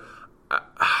 So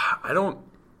I don't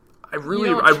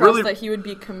trust that he would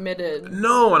be committed.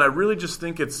 No, and I really just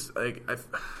think it's like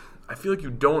I feel like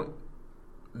you don't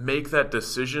make that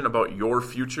decision about your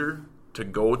future to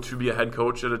go to be a head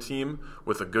coach at a team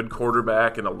with a good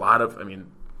quarterback and a lot of, I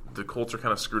mean, the Colts are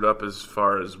kind of screwed up as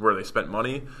far as where they spent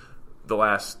money. The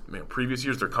last previous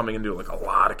years, they're coming into like a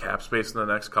lot of cap space in the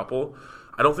next couple.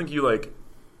 I don't think you like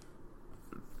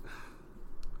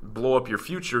blow up your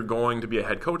future going to be a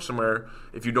head coach somewhere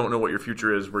if you don't know what your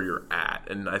future is where you're at.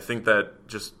 And I think that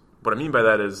just what I mean by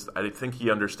that is I think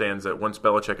he understands that once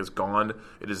Belichick is gone,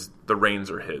 it is the reins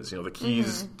are his. The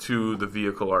keys to the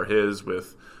vehicle are his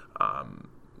with,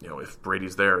 if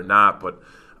Brady's there or not. But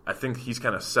I think he's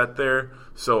kind of set there.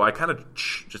 So I kind of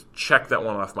just check that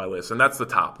one off my list. And that's the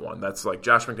top one. That's like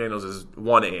Josh McDaniels is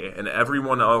 1A. And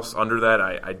everyone else under that,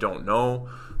 I don't know.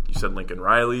 You said Lincoln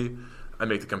Riley. I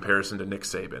make the comparison to Nick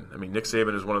Saban. I mean, Nick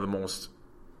Saban is one of the most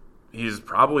 – he's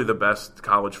probably the best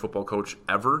college football coach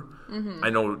ever. I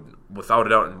know without a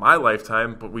doubt in my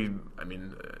lifetime, but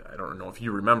I don't know if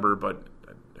you remember, but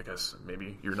I guess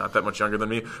maybe you're not that much younger than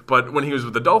me. But when he was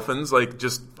with the Dolphins, like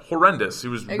just horrendous. He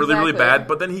was really, really bad,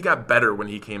 but then he got better when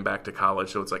he came back to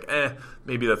college. So it's like,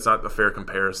 maybe that's not a fair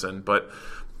comparison. But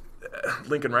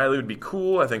Lincoln Riley would be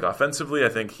cool. I think offensively, I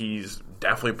think he's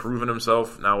definitely proven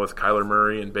himself now with Kyler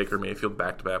Murray and Baker Mayfield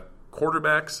back-to-back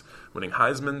quarterbacks, winning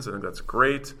Heismans. I think that's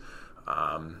great.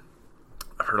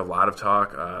 I've heard a lot of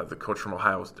talk. The coach from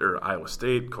Iowa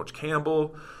State, Coach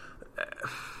Campbell.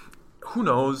 Who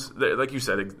knows? Like you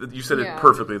said it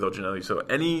perfectly though, Janelle. So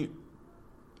any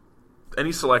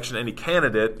selection, any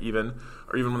candidate, even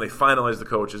when they finalize the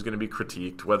coach, is going to be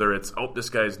critiqued. Whether it's this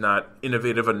guy's not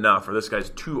innovative enough, or this guy's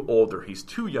too old, or he's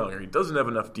too young, or he doesn't have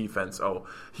enough defense.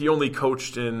 He only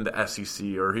coached in the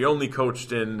SEC, or he only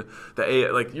coached in the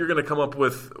A. Like you're going to come up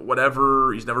with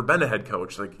whatever. He's never been a head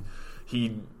coach. Like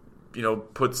he,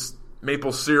 puts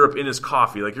maple syrup in his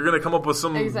coffee. Like you're going to come up with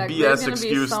some BS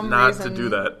excuse not to do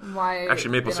that.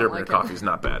 Actually, maple syrup in your coffee is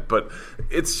not bad, but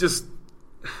it's just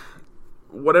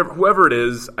whoever it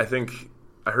is. I think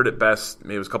I heard it best.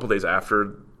 Maybe it was a couple days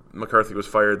after McCarthy was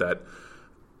fired that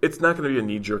it's not going to be a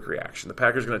knee-jerk reaction. The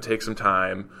Packers are going to take some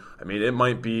time. I mean, it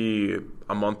might be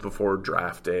a month before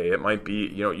draft day. It might be,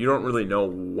 you don't really know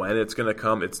when it's going to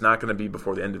come. It's not going to be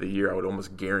before the end of the year. I would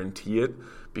almost guarantee it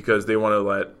because they want to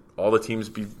let all the teams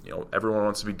be, everyone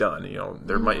wants to be done.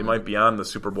 It might be on the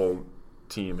Super Bowl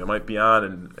team. It might be on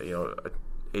an,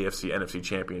 AFC, NFC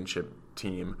championship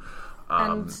team.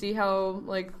 And see how,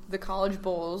 the college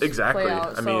bowls play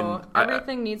out.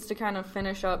 Everything needs to kind of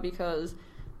finish up because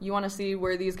you want to see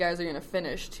where these guys are going to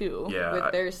finish, too,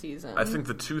 with their season. I think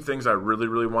the two things I really,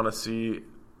 really want to see,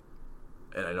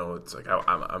 and I know it's like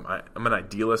I'm an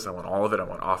idealist. I want all of it. I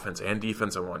want offense and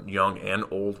defense. I want young and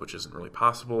old, which isn't really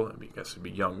possible. I guess it'd be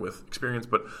young with experience.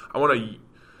 But I don't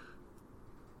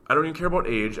even care about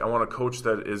age. I want a coach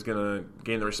that is going to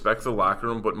gain the respect of the locker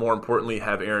room, but more importantly,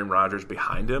 have Aaron Rodgers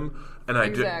behind him. And I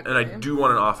do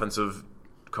want an offensive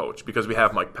coach because we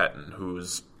have Mike Pettin,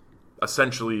 who's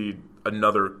essentially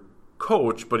another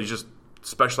coach, but he's just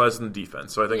specialized in the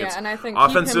defense. So I think and I think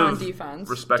offensive, keep him on defense.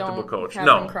 Respectable coach.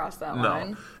 Have him cross that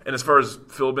line. And as far as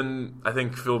Philbin, I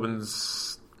think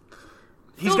Philbin's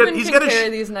he's got carry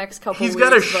these next couple. He's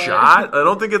got a shot. I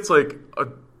don't think it's like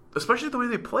especially the way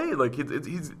they play. Like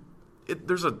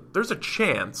there's a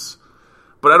chance,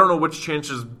 but I don't know which chance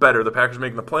is better: the Packers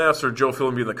making the playoffs or Joe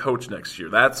Philbin being the coach next year.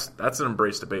 That's an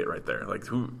embrace debate right there. Like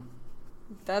who?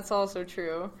 That's also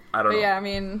true. I don't know. Yeah, I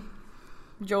mean,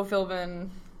 Joe Philbin,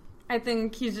 I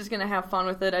think he's just going to have fun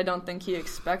with it. I don't think he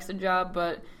expects a job,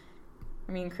 but,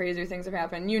 I mean, crazier things have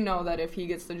happened. You know that if he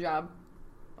gets the job,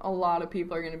 a lot of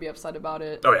people are going to be upset about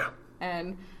it. Oh, yeah.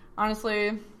 And,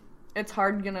 honestly, it's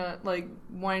hard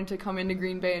wanting to come into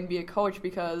Green Bay and be a coach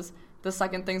because the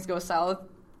second things go south,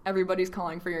 everybody's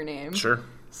calling for your name. Sure.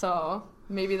 So,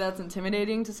 maybe that's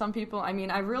intimidating to some people. I mean,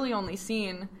 I've really only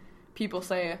seen people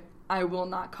say, I will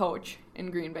not coach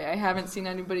in Green Bay. I haven't seen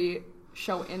anybody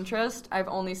show interest. I've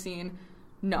only seen,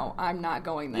 no, I'm not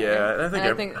going there. Yeah, and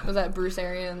I think was that Bruce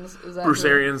Arians? Bruce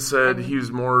Arians said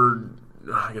he's more,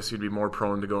 I guess he'd be more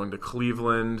prone to going to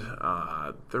Cleveland.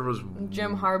 There was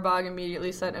Jim Harbaugh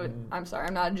immediately said, I'm sorry,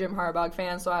 I'm not a Jim Harbaugh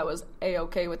fan, so I was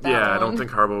A-okay with that one. I don't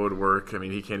think Harbaugh would work. I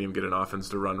mean, he can't even get an offense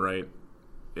to run right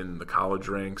in the college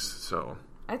ranks, so.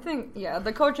 I think,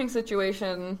 the coaching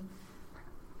situation,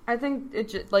 I think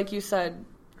it, like you said,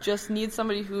 just needs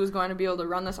somebody who's going to be able to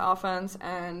run this offense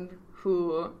and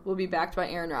who will be backed by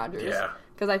Aaron Rodgers. Yeah.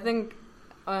 Because I think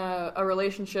a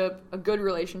good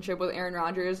relationship with Aaron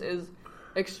Rodgers is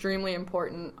extremely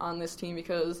important on this team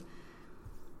because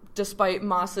despite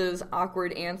Moss's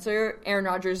awkward answer, Aaron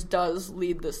Rodgers does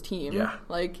lead this team. Yeah.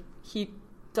 He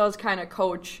does kind of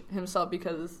coach himself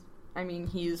because I mean,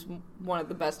 he's one of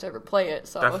the best to ever play it,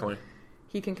 so Definitely.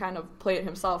 he can kind of play it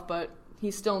himself, but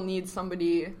he still needs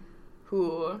somebody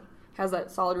who has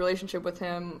that solid relationship with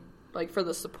him, like for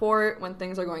the support when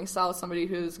things are going south, somebody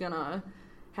who's going to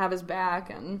have his back.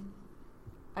 And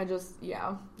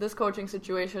this coaching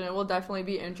situation, it will definitely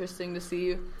be interesting to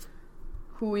see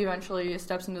who eventually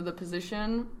steps into the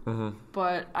position,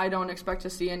 but I don't expect to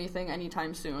see anything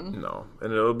anytime soon. No,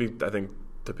 and it'll be, I think,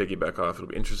 to piggyback off, it'll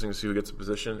be interesting to see who gets a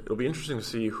position. It'll be interesting to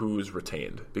see who's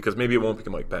retained, because maybe it won't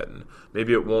be Mike Pettine.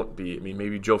 Maybe it won't be. I mean,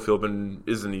 maybe Joe Philbin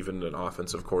isn't even an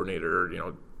offensive coordinator,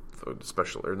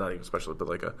 special, or not even special, but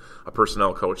like a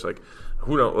personnel coach. Like,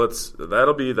 who knows?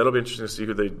 That'll be interesting to see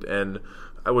who they. And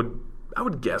I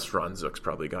would guess Ron Zook's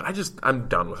probably gone. I'm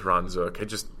done with Ron Zook.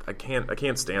 I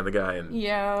can't stand the guy.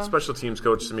 And special teams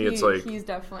coach, to me, it's like he's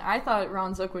definitely. I thought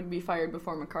Ron Zook would be fired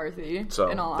before McCarthy. So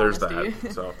in all there's honesty.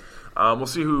 that. So we'll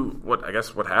see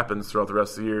what happens throughout the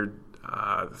rest of the year.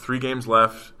 3 games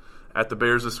left at the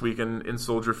Bears this weekend in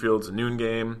Soldier Field. It's a noon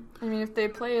game. I mean, if they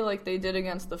play like they did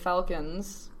against the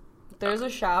Falcons, there's a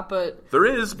shot, but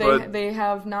they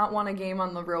have not won a game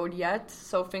on the road yet.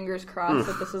 So fingers crossed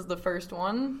that this is the first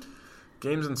one.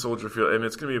 Games in Soldier Field, I mean,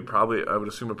 it's going to be probably, I would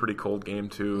assume, a pretty cold game,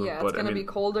 too. Yeah, it's going to be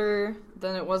colder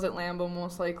than it was at Lambeau,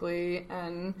 most likely,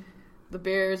 and the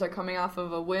Bears are coming off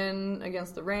of a win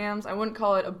against the Rams. I wouldn't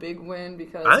call it a big win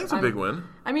because... I think it's a big win.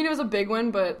 I mean, it was a big win,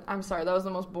 but I'm sorry, that was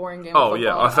the most boring game of football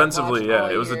yeah, offensively,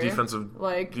 it was a defensive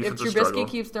Like, if Trubisky struggle.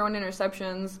 Keeps throwing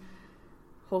interceptions,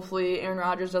 hopefully Aaron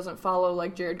Rodgers doesn't follow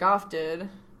like Jared Goff did,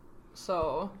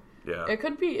 so... Yeah. It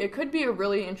could be a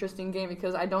really interesting game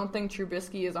because I don't think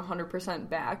Trubisky is 100%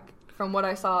 back from what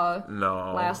I saw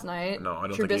last night. No, I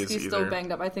don't think he is Trubisky's still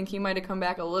banged up. I think he might have come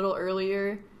back a little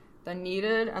earlier than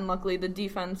needed, and luckily the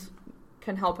defense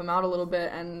can help him out a little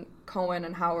bit, and Cohen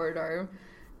and Howard are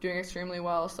doing extremely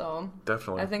well. So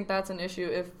definitely, I think that's an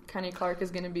issue if Kenny Clark is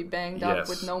going to be banged up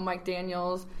with no Mike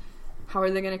Daniels. How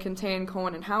are they going to contain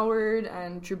Cohen and Howard?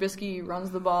 And Trubisky runs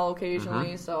the ball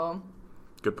occasionally, so...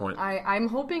 Good point. I'm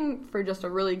hoping for just a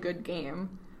really good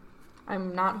game.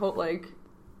 I'm not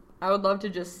I would love to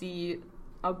just see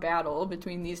a battle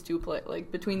between these two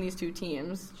between these two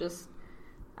teams. Just,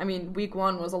 I mean, week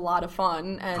 1 was a lot of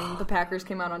fun, and the Packers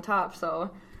came out on top. So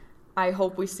I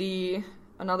hope we see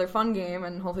another fun game,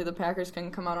 and hopefully the Packers can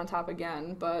come out on top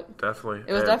again. But definitely,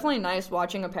 it was definitely nice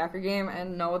watching a Packer game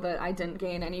and know that I didn't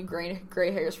gain any gray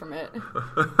hairs from it.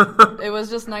 It was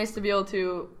just nice to be able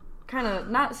to kind of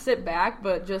not sit back,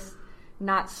 but just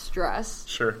not stress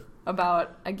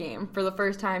about a game for the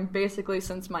first time basically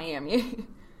since Miami.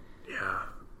 Yeah.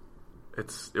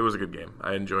 It was a good game.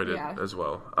 I enjoyed it as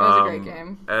well. It was a great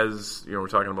game. As we're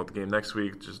talking about the game next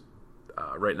week, just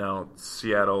right now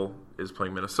Seattle is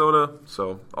playing Minnesota,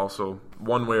 so also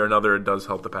one way or another it does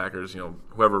help the Packers.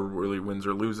 Whoever really wins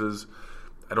or loses,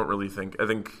 I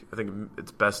think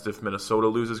it's best if Minnesota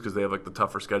loses because they have like the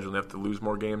tougher schedule and they have to lose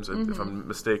more games if I'm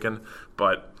mistaken.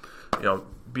 But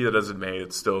be that as it may,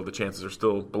 it's still the chances are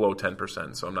still below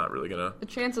 10%. So I'm not really gonna. The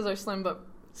chances are slim, but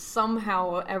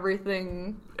somehow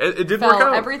everything it did work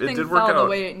out. Everything fell the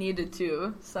way it needed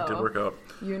to. So it did work out.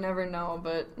 You never know,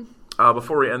 but.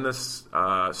 Before we end this,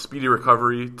 speedy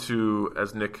recovery to,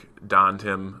 as Nick donned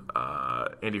him,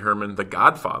 Andy Herman, the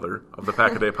godfather of the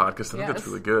Pack a Day podcast. I think that's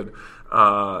really good.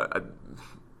 We're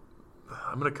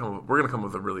gonna come up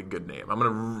with a really good name. I'm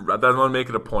gonna make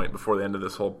it a point before the end of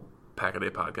this whole Pack a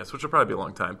Day podcast, which will probably be a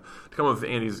long time, to come up with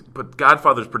Andy's. But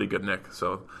Godfather's pretty good, Nick.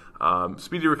 So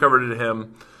speedy recovery to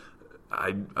him.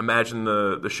 I imagine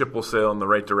the ship will sail in the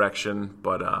right direction,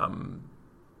 but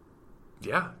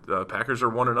the Packers are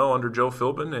 1-0 under Joe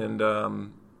Philbin,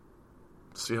 and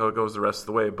see how it goes the rest of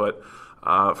the way. But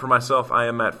for myself, I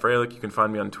am Matt Freilich. You can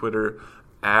find me on Twitter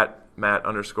at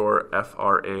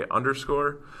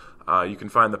Matt_FRA_. You can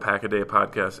find the Pack a Day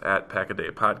podcast at Pack a Day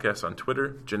Podcast on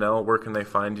Twitter. Janelle, where can they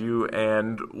find you?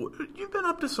 And you've been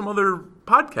up to some other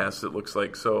podcasts, it looks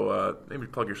like, so maybe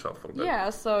plug yourself a little bit.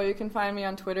 Yeah, so you can find me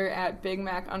on Twitter at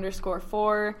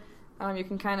BigMac_4. You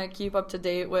can kind of keep up to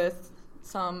date with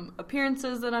some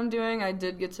appearances that I'm doing. I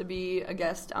did get to be a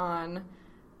guest on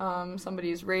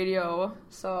somebody's radio,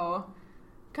 so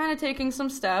kind of taking some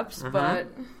steps, but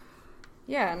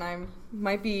yeah, and I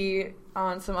might be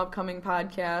on some upcoming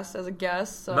podcasts as a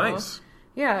guest. So nice.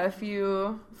 Yeah, if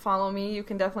you follow me, you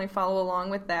can definitely follow along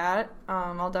with that.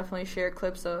 I'll definitely share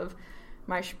clips of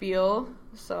my spiel.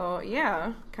 So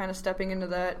yeah, kind of stepping into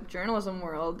that journalism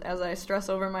world as I stress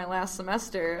over my last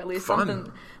semester. At least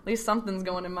something's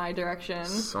going in my direction.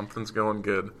 Something's going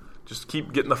good. Just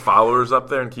keep getting the followers up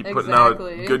there and keep putting out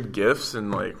Exactly. good gifts and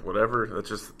like whatever.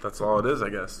 That's all it is, I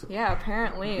guess. Yeah,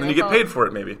 apparently. And you get paid for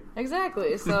it, maybe.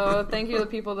 Exactly. So thank you to the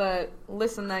people that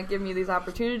listen, that give me these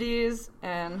opportunities,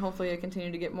 and hopefully I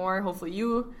continue to get more. Hopefully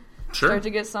you start to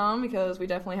get some, because we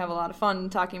definitely have a lot of fun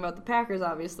talking about the Packers,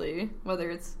 obviously, whether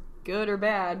it's good or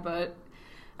bad, but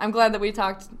I'm glad that we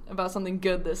talked about something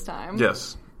good this time.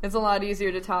 Yes. It's a lot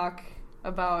easier to talk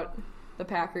about the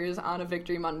Packers on a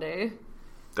Victory Monday.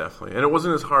 Definitely. And it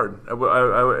wasn't as hard.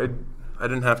 I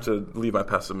didn't have to leave my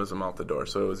pessimism out the door,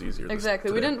 so it was easier.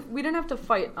 Exactly. We didn't have to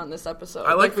fight on this episode.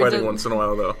 I like fighting once in a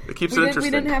while, though. It keeps it interesting. We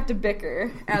didn't have to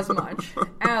bicker as much.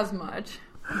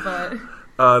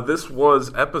 But this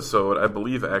was episode, I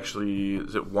believe, actually,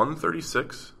 is it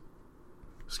 136?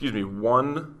 Excuse me,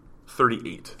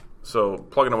 138. So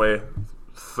plugging away,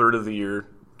 third of the year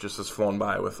just has flown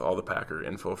by with all the Packer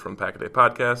info from Pack a Day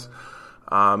Podcast.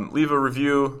 Leave a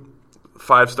review.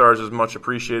 5 stars is much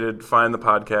appreciated. Find the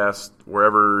podcast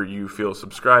wherever you feel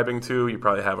subscribing to. You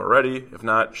probably have already. If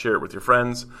not, share it with your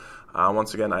friends.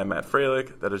 Once again, I'm Matt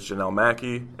Freilich. That is Janelle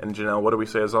Mackey. And Janelle, what do we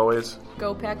say as always?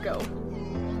 Go Pack, go.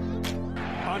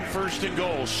 On 1st and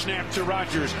goal, snap to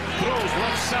Rodgers. Throws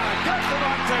left side. Got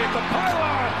Davante at the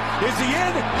pylon. Is he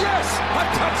in? Yes! A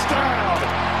touchdown!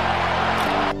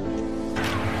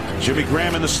 Jimmy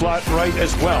Graham in the slot right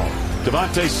as well.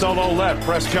 Davante solo left.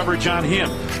 Press coverage on him.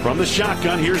 From the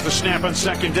shotgun, here's the snap on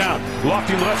 2nd down.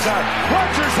 Lofting left side.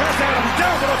 Rodgers has Adam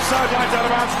down the left sidelines out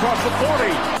of bounds across the 40.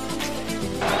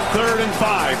 3rd and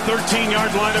 5.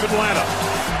 13-yard line of Atlanta.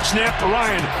 Snap to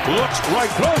Ryan. Looks right.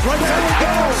 Throws right down.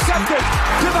 Intercepted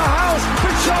to the house.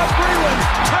 Bashaud Breeland.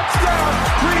 Touchdown.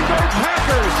 Green Bay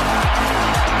Packers.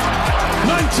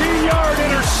 19-yard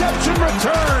interception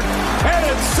return. And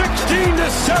it's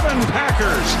 16-7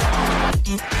 Packers.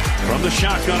 From the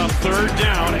shotgun on 3rd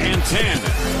down and 10.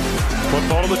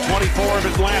 Football to the 24 of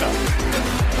Atlanta.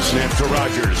 Snap to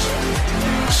Rodgers.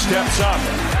 Steps up.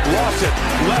 Lost it.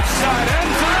 Left side.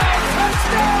 End zone.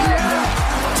 Touchdown! Yeah!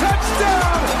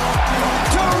 Touchdown!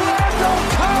 To Randall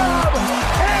Cobb!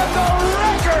 And the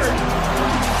record!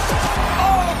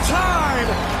 All-time!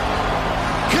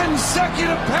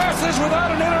 Consecutive passes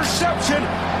without an interception.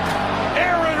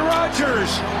 Aaron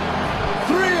Rodgers.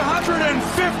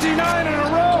 359 in a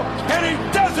row, and he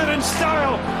does it in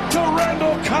style to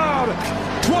Randall Cobb.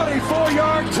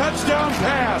 24-yard touchdown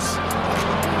pass.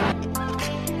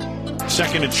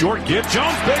 2nd and short, give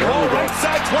Jones, big hole, right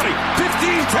side 20, 15-10,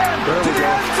 to the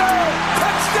end zone,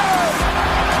 touchdown!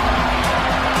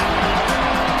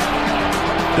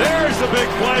 There's the big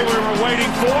play we were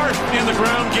waiting for in the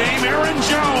ground game. Aaron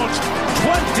Jones,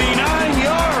 29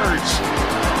 yards.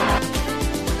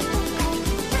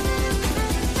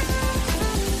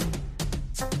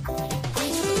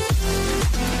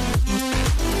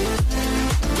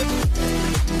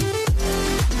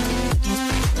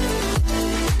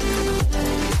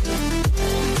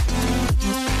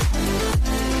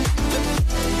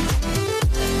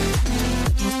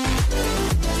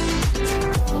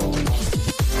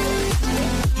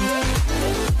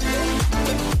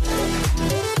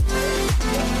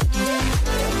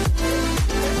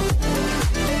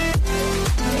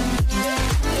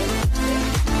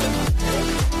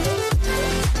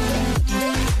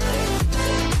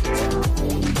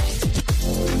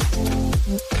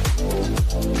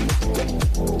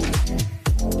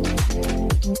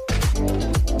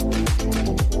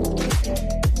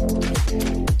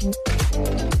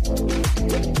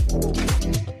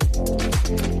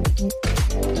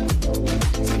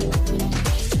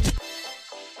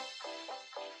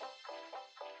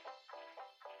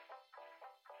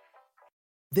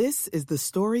 This is the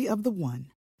story of the one.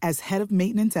 As head of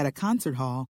maintenance at a concert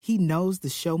hall, he knows the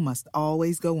show must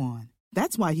always go on.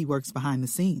 That's why he works behind the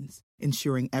scenes,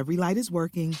 ensuring every light is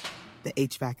working, the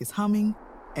HVAC is humming,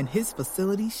 and his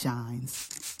facility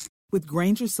shines. With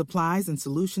Grainger's supplies and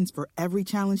solutions for every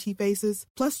challenge he faces,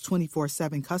 plus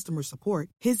 24/7 customer support,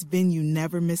 his venue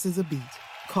never misses a beat.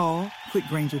 Call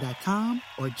quickgrainger.com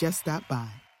or just stop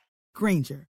by.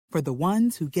 Grainger, for the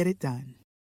ones who get it done.